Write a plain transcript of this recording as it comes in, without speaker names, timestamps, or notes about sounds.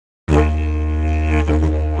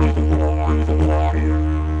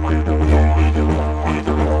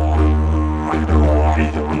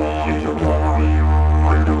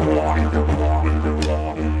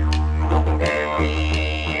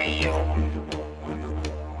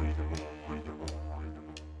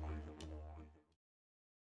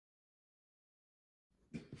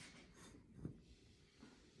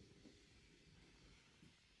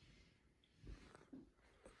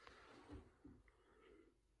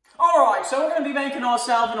Alright, so we're going to be making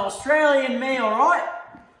ourselves an Australian meal, alright?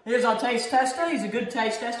 Here's our taste tester. He's a good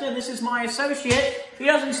taste tester. And this is my associate. He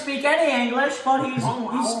doesn't speak any English, but he's...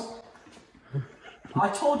 I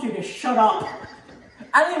told you to shut up.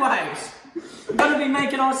 Anyways, we're going to be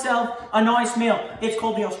making ourselves a nice meal. It's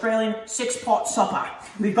called the Australian six-pot supper.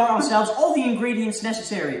 We've got ourselves all the ingredients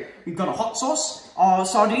necessary. We've got a hot sauce, our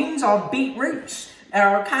sardines, our beetroots,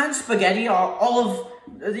 our canned spaghetti, our olive...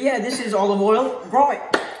 yeah, this is olive oil. Right.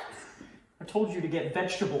 I told you to get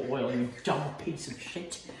vegetable oil, you dumb piece of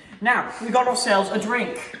shit. Now, we got ourselves a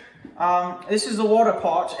drink. This is the water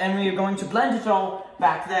part, and we are going to blend it all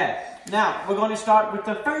back there. Now, we're going to start with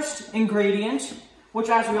the first ingredient, which,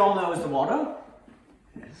 as we all know, is the water.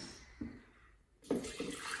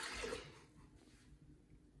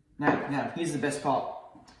 Now, here's the best part.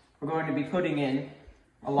 We're going to be putting in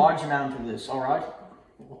a large amount of this, alright?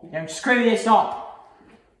 Now, screw this up.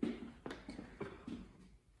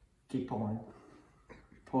 Keep pouring.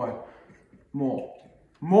 Pour. More.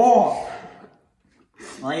 More!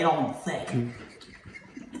 Lay it on thick.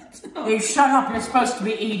 You shut up, you're supposed to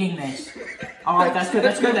be eating this. Alright, that's good,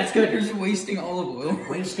 that's good, that's good. You're just wasting olive oil.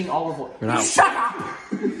 Wasting olive oil. You shut up!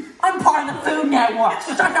 I'm part of the Food Network,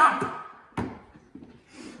 shut up!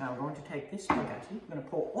 Now we're going to take this spaghetti, we're going to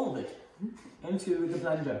pour all of it into the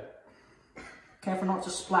blender. Careful not to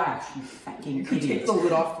splash, you fucking idiot. Take the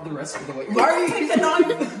lid off the rest of the way. Why are you taking the knife?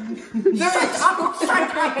 Shut up! Shut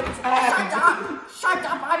up! Shut up! Shut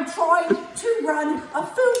up! I'm trying to run a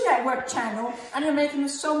Food Network channel, and you're making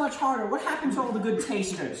this so much harder. What happened to all the good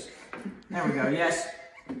tasters? There we go, yes.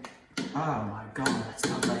 Oh my god, that's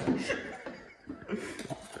lovely.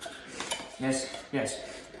 Yes, yes.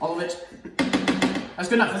 All of it. That's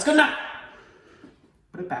good enough, that's good enough!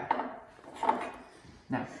 Put it back.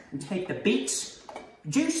 Now, we take the beets,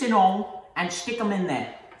 juice and all, and stick them in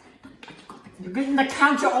there. You're getting the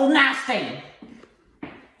counter all nasty.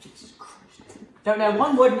 Jesus Christ. Don't know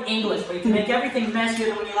one word in English, but you can make everything messier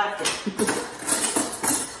than when you left it.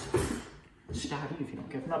 Stab you if you don't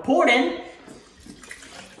give them up. Pour it in.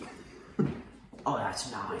 Oh,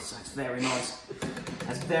 that's nice. That's very nice.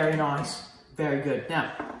 That's very nice. Very good.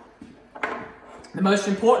 Now, the most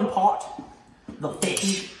important part, the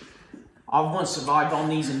fish. I've once survived on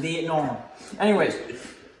these in Vietnam. Anyways,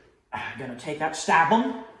 I'm gonna take that, stab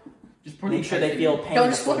them. Just make sure they feel pain.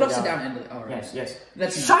 Don't split upside down into it. All right. Yes, yes.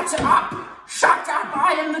 That's Shut up! Shut up!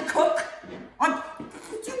 I am the cook. I'm.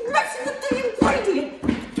 You messing with the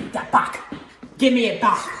ingredient. Give that back. Give me it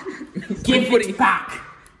back. Give it back.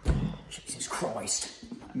 Jesus Christ.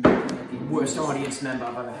 Worst audience member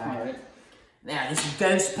I've ever had. Right. Now this is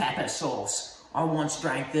ghost pepper sauce. I once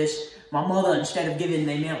drank this. My mother, instead of giving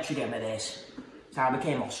me milk, she gave me this. That's how I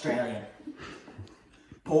became Australian.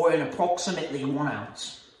 Pour in approximately 1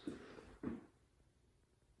 ounce.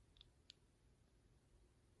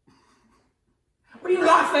 What are you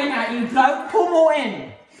laughing at, you bloke? Pour more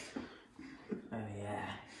in. Oh yeah,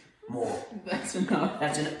 more. That's enough.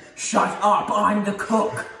 That's enough. Shut up, I'm the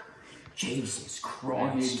cook. Jesus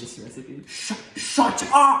Christ. I made this recipe. Shut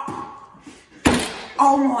up!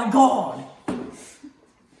 Oh my god!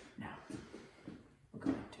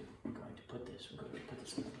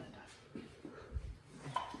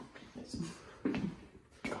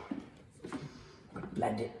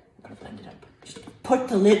 Blend it. I'm gonna blend it up. Just put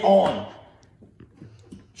the lid on.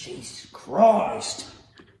 Jesus Christ.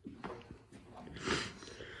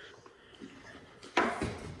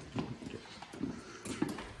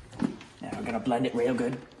 Now I'm gonna blend it real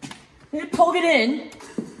good. You plug it in.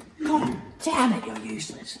 God damn it, you're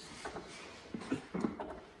useless.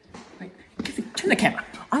 Wait, turn the camera.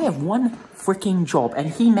 I have one freaking job and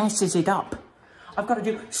he messes it up. I've got to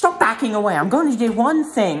do. Stop backing away. I'm going to do one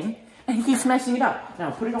thing. And he keeps messing it up. Now,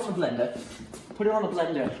 put it on the blender. Put it on the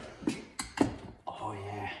blender. Oh,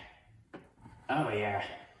 yeah. Oh, yeah.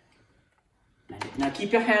 Now,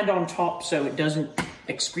 keep your hand on top so it doesn't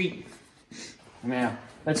excrete. Now,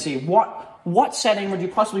 let's see. What setting would you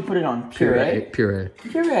possibly put it on? Puree? Puree.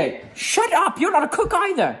 Puree. Shut up! You're not a cook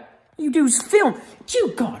either. All you do is film.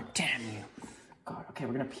 You, god damn you. God, okay,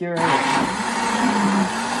 we're gonna puree it. Oh,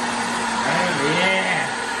 yeah.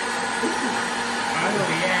 Oh,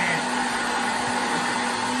 yeah.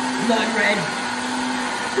 Blood red.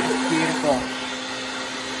 That's beautiful.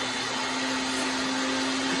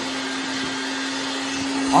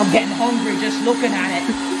 I'm getting hungry just looking at it.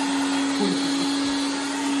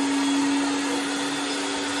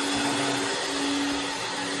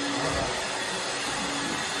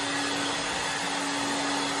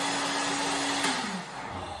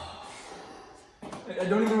 I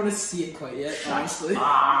don't even want to to see it quite yet, honestly.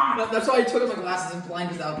 That's why I took off my glasses and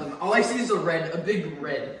blinded without them. All I see is a big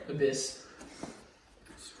red abyss.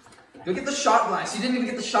 Go get the shot glass. You didn't even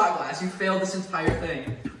get the shot glass. You failed this entire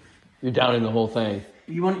thing. You're downing the whole thing.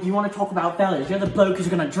 You want to talk about fellas? You're the bloke who's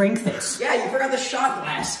gonna drink this. Yeah, you forgot the shot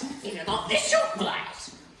glass. You forgot this shot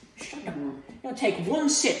glass. Shut up. You're gonna take one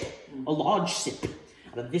sip, a large sip,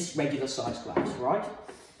 out of this regular sized glass, right?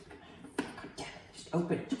 Just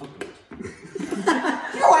open it. You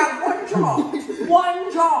have one job.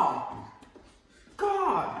 One job.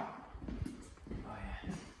 God. Oh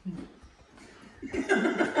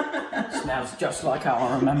yeah. Smells just like how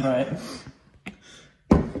I remember it.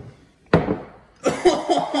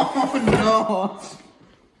 Oh no!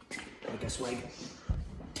 Take a swig.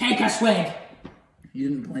 Take a swig! You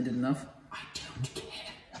didn't blend it enough? I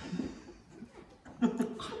don't care.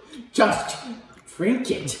 Just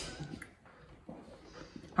drink it.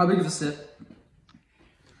 How big of a sip?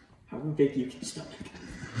 How big you can stomach.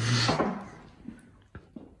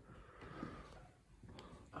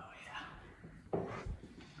 Oh yeah.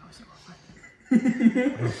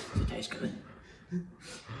 Does it taste good?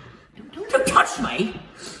 Don't touch me!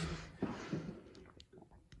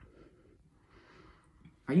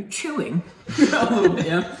 Are you chewing? A little bit,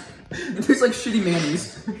 yeah. It tastes like shitty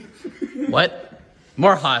mayonnaise. What?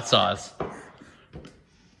 More hot sauce.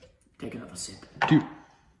 Take another sip. Dude.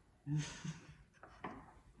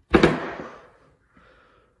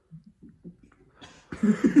 I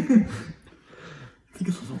think a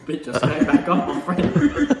little bit just got back on, my friend.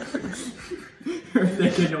 You're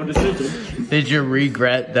making no decision. Did you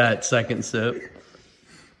regret that second sip?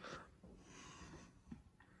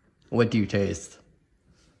 What do you taste?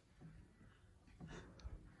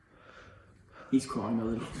 He's crying a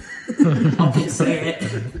little. I'll just say it.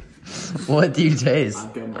 What do you taste?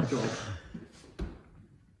 I've done my job.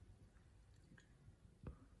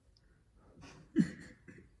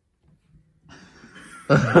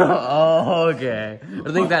 Oh, okay.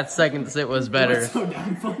 I think that second sip was better. That's so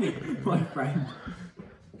damn funny, my friend.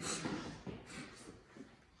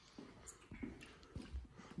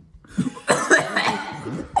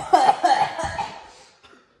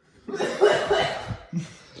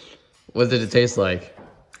 What did it taste like?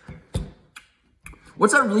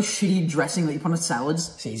 What's that really shitty dressing that you put on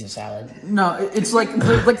salads? Caesar salad. No, it's like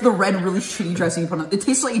the red really shitty dressing you put on. It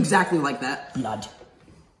tastes like exactly like that. Blood.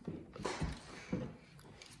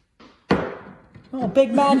 Oh,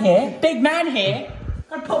 big man here. Big man here.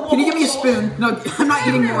 Can you give me a spoon? No, I'm not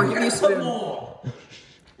eating more. Give me a spoon.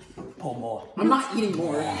 Pour more. I'm not eating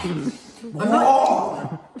more. Pop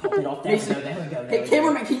it off. There we go. There we go. Hey,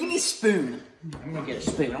 cameraman, can you give me a spoon? I'm gonna get a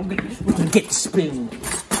spoon. I'm gonna get the spoon.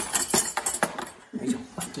 There's a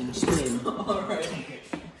fucking spoon. Alright.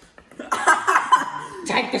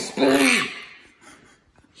 Take the spoon.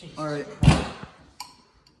 Alright.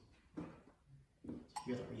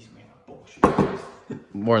 You're the reason we have bullshit.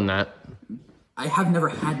 More than that. I have never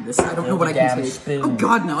had this. I don't know what I Damn can say. spoon. Oh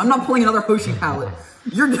god, no. I'm not pulling another Hoshi palette.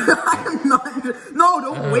 I am not. No,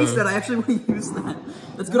 don't waste that. I actually want to use that.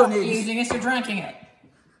 That's good on eggs. Using it, you're drinking it.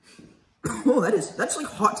 Oh, that's like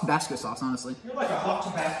hot Tabasco sauce, honestly. You're like a hot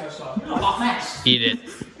Tabasco sauce. You're a hot mess. Eat it.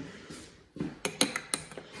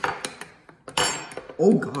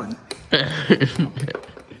 Oh god.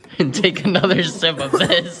 And take another sip of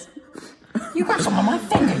this. You got some on my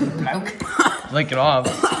finger, you bloke. Lick it off.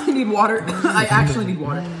 I need water. I actually need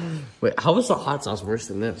water. Wait, how was the hot sauce worse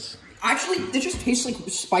than this? Actually, it just tastes like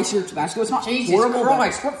spicier Tabasco. It's not Jesus horrible.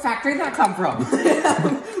 Christ, what factory did that come from?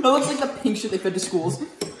 It looks like the pink shit they fed to schools.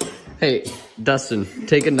 Hey, Dustin,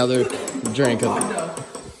 take another drink of it. No.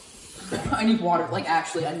 I need water. Like,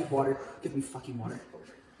 actually, I need water. Give me fucking water.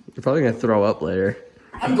 You're probably gonna throw up later.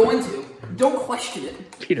 I'm going to. Don't question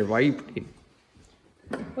it. Peter, why are you putting...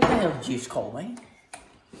 What the hell did you just call me?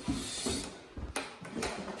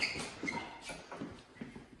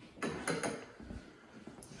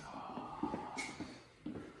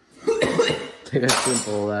 Take a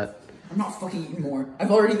spoonful of that. I'm not fucking eating more. I've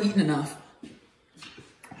already eaten enough.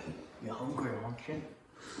 You're hungry, aren't you?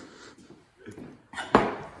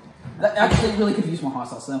 That actually really could use more hot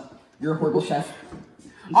sauce, though. You're a horrible chef.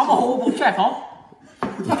 I'm a horrible chef, huh?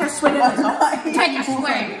 Take a swig of this, huh? Take a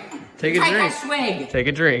swig. Take a Take drink. a swig. Take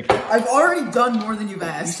a drink. I've already done more than you've You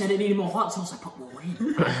asked. said it needed more hot sauce, I put more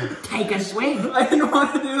in. Take a swig. I didn't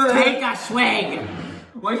want to do that. Take a swig.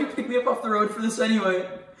 Why'd you pick me up off the road for this anyway?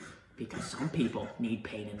 Because some people need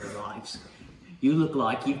pain in their lives. You look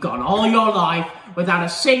like you've gone all your life without a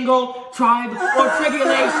single tribe or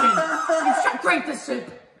tribulation. You should drink the soup.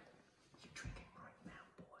 You're drinking right now,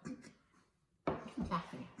 boy. You're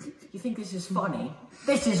laughing. You think this is funny?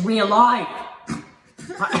 This is real life.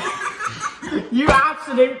 You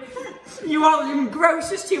absolute... You are the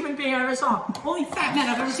grossest human being I ever saw. Only fat men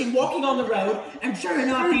I've ever seen walking on the road, and sure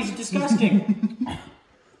enough, these are disgusting.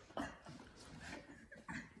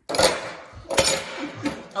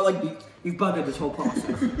 I like beef. You've buggered this whole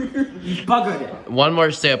process. You've buggered it. One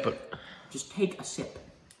more sip. Just take a sip.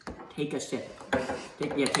 Take a sip.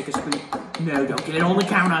 Take a spoon. No, don't get it on the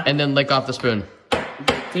counter. And then lick off the spoon.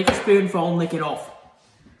 Take a spoonful and lick it off.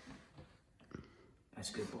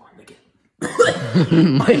 That's a good boy. Lick it.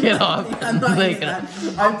 Lick it off. Lick it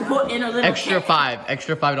off. I'll put in a little Extra $5.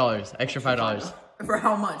 Extra $5. Extra $5. For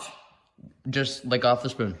how much? Just lick off the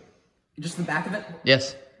spoon. Just the back of it?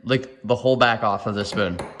 Yes. Lick the whole back off of the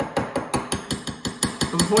spoon.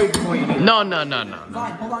 Before you do that. No.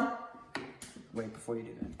 Fine, hold on. Wait, before you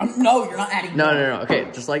do that. No, you're not adding. No. Okay,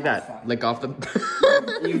 just like that. Lick off the...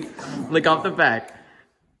 Lick off the back.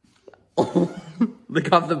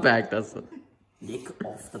 Lick off the back, that's it. Lick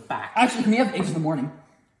off the back. Actually, can we have eggs in the morning?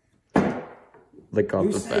 Lick off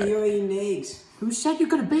Who the said back. you're eating eggs? Who said you're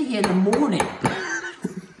gonna be here in the morning?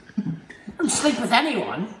 Don't sleep with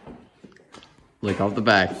anyone. Lick off the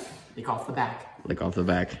back. Lick off the back. Lick off the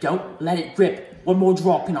back. Don't let it drip. One more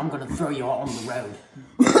drop and I'm gonna throw you out on the road.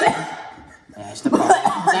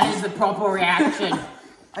 That is the proper reaction.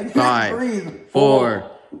 I can't 5, breathe.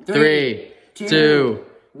 4, 3, 2,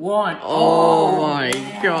 1. Oh my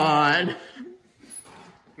god.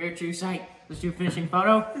 Here, true sight. Let's do a finishing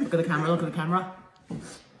photo. Look at the camera, look at the camera.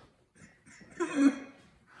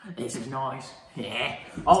 This is nice. Yeah.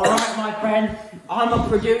 Alright, my friend. I'm a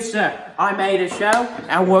producer. I made a show,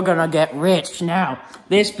 and we're gonna get rich now.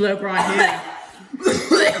 This bloke right here,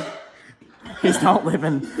 he's not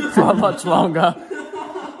living for much longer.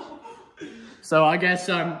 So I guess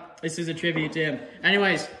this is a tribute to him.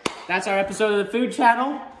 Anyways, that's our episode of the Food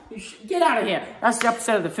Channel. Get out of here. That's the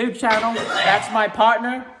episode of the Food Channel. That's my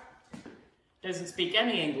partner. Doesn't speak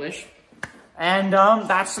any English. And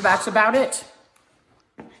that's about it.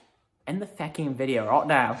 End the fucking video right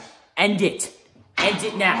now. End it. End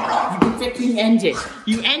it now. You fucking end it.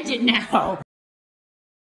 You end it now.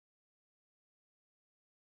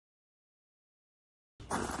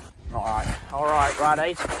 Alright,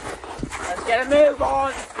 righty. Let's get a move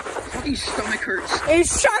on. Fucking stomach hurts. Hey,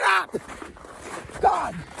 shut up!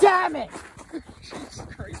 God damn it! Jesus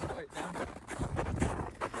Christ, right now.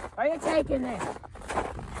 Are you taking this?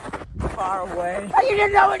 Far away. Oh, you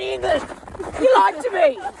didn't know any English! You lied to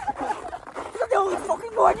me! You're the only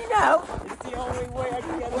fucking word you know! It's the only way I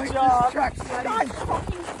can get a job. job. God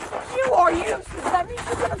fucking... You are useless! That means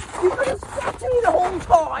you're gonna stuck to me the whole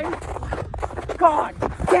time! God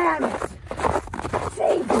damn it!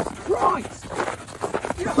 Jesus Christ!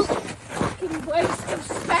 You're a fucking waste of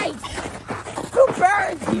space! Who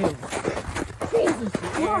burns you? Jesus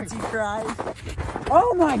Christ! Antichrist.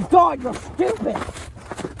 Oh my God, you're stupid!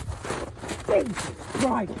 Jesus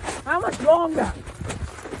Christ! How much longer?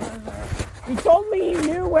 He told me he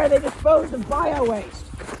knew where they disposed of bio-waste.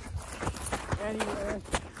 Anywhere.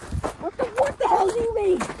 What the hell do you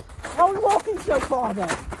mean? How are we walking so far then?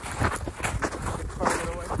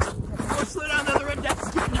 Oh, slow down, the other red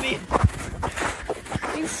death's getting to me.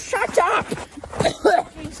 You shut up!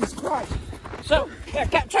 Jesus Christ. So, here,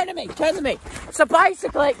 turn to me. So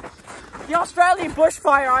basically, the Australian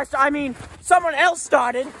bushfire, someone else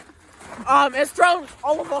started, has thrown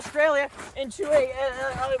all of Australia into a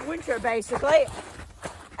winter, basically.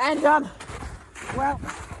 And, well,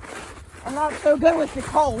 I'm not so good with the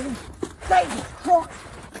cold. Jesus Christ.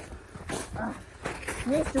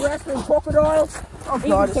 Mixed the wrestling crocodiles. Oh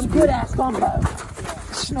God, eating some good ass combo.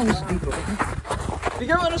 Smells deep. You're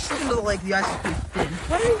gonna let us slip into the lake. The ice is pretty thin.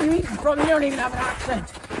 What do you mean from? You don't even have an accent.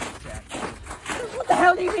 What the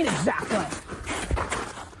hell do you mean exactly?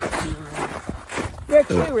 You're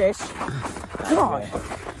curious. Come on.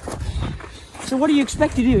 So what do you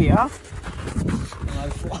expect to do, yeah? I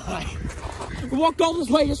fly. We walked all this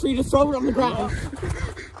way just for you to throw it on the ground.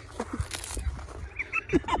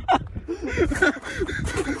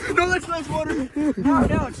 No, that's nice water.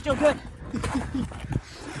 No, it's still good.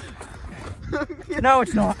 No,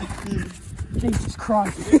 it's not. Jesus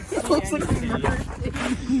Christ. It looks like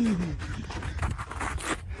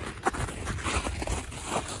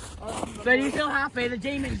So you still happy? The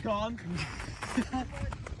demon's gone.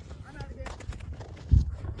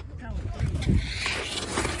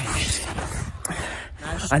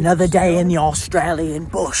 Another day in the Australian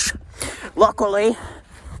bush. Luckily,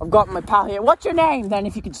 I've got my pal here. What's your name then,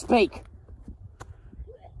 if you can speak?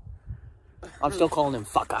 I'm still calling him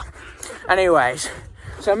Fucker. Anyways,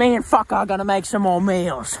 so me and Fucker are gonna make some more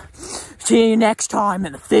meals. See you next time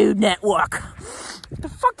in the Food Network. What the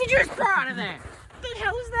fuck did you just throw out of there? What the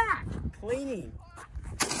hell is that? Cleaning.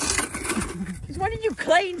 Because when did you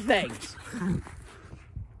clean things?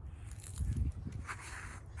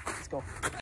 Let's go.